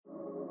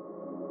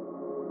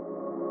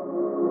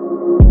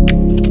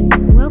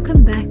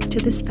Welcome back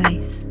to The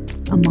Space,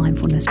 a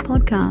mindfulness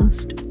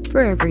podcast for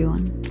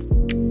everyone.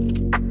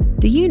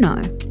 Do you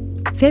know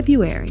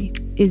February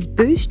is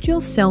Boost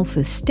Your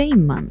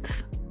Self-Esteem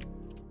Month?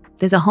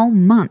 There's a whole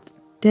month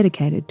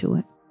dedicated to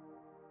it.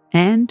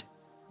 And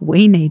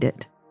we need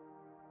it.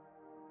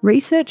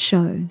 Research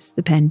shows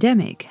the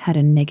pandemic had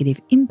a negative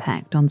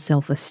impact on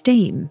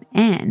self-esteem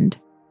and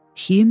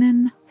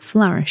human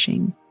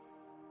flourishing.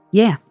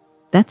 Yeah,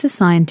 that's a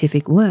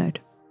scientific word.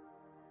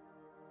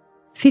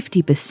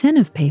 50%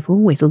 of people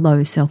with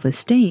low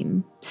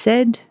self-esteem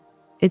said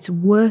it's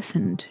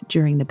worsened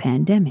during the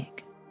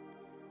pandemic.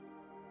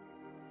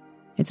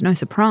 It's no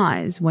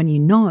surprise when you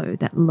know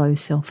that low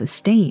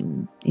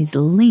self-esteem is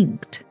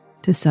linked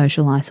to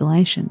social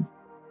isolation.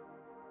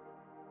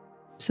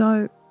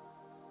 So,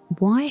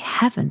 why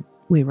haven't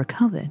we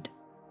recovered?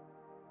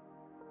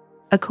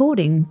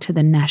 According to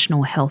the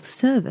National Health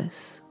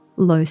Service,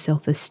 low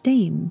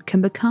self-esteem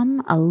can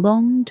become a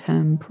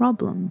long-term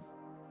problem.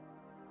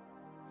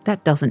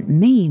 That doesn't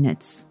mean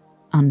it's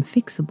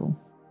unfixable.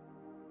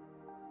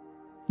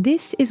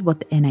 This is what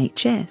the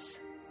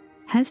NHS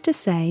has to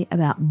say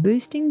about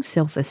boosting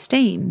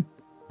self-esteem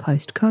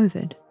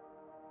post-COVID.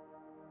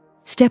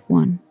 Step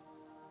 1.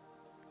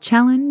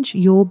 Challenge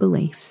your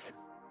beliefs.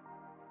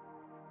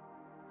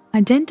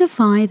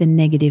 Identify the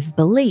negative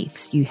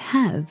beliefs you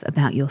have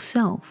about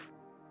yourself,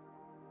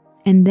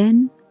 and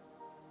then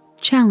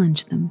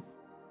challenge them.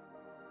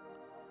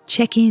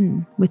 Check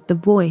in with the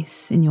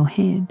voice in your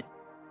head.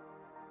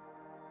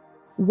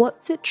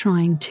 What's it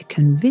trying to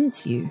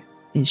convince you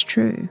is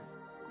true?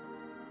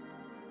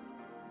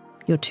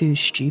 You're too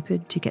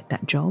stupid to get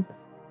that job.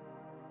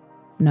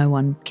 No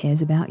one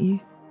cares about you.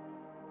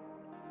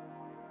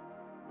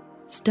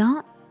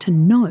 Start to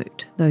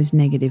note those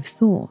negative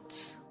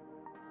thoughts.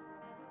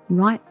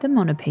 Write them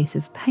on a piece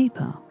of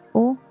paper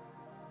or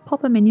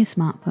pop them in your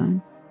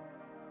smartphone.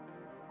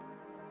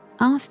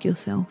 Ask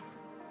yourself,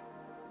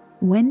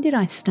 when did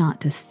I start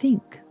to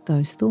think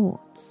those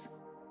thoughts?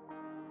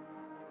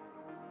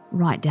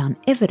 Write down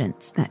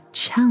evidence that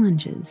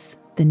challenges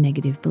the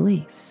negative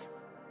beliefs.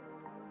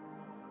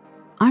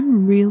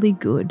 I'm really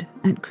good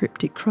at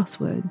cryptic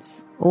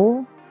crosswords,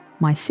 or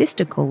my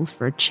sister calls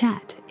for a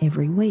chat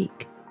every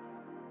week.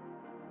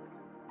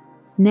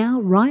 Now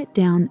write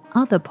down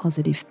other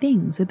positive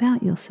things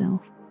about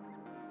yourself.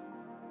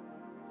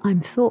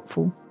 I'm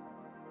thoughtful.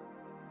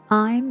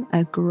 I'm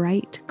a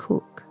great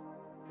cook.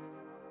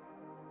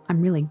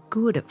 I'm really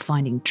good at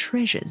finding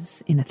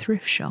treasures in a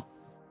thrift shop.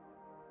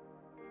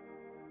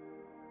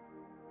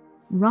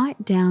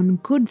 Write down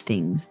good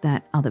things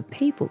that other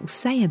people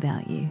say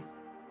about you.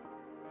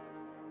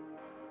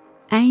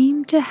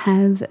 Aim to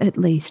have at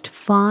least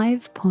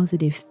 5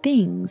 positive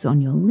things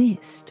on your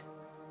list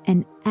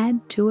and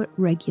add to it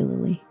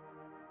regularly.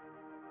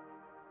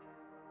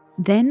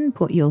 Then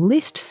put your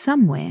list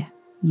somewhere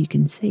you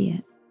can see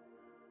it.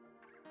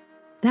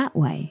 That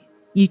way,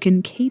 you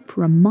can keep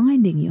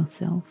reminding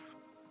yourself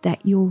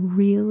that you're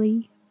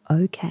really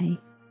okay.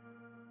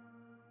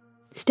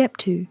 Step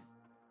 2.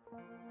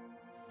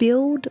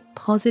 Build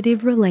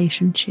positive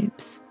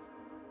relationships.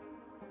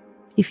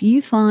 If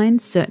you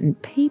find certain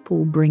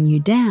people bring you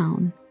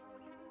down,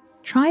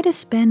 try to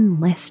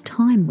spend less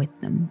time with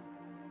them.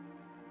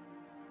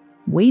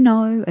 We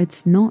know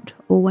it's not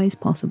always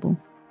possible.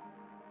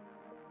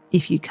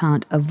 If you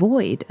can't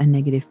avoid a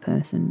negative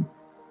person,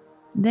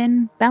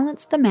 then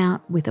balance them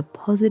out with a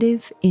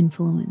positive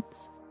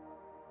influence.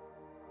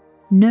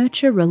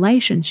 Nurture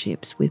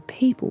relationships with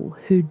people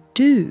who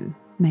do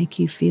make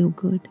you feel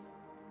good.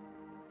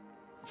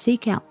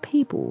 Seek out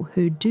people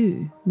who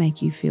do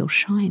make you feel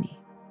shiny.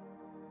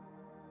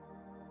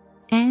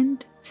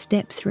 And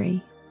step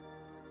 3.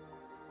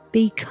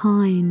 Be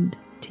kind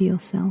to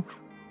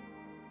yourself.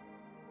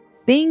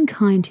 Being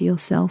kind to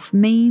yourself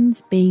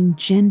means being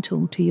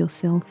gentle to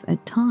yourself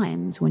at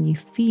times when you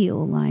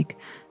feel like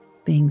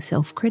being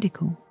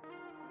self-critical.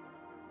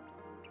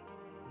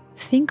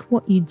 Think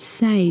what you'd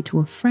say to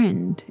a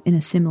friend in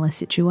a similar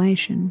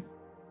situation.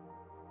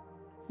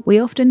 We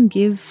often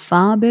give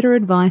far better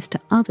advice to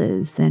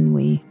others than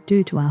we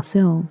do to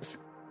ourselves.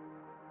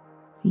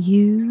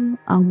 You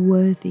are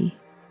worthy.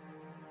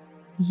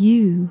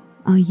 You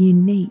are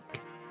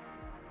unique.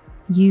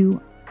 You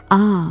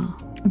are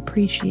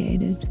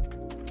appreciated.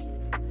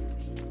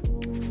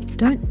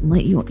 Don't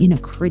let your inner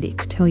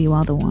critic tell you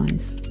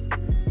otherwise.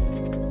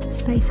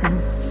 Space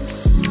out.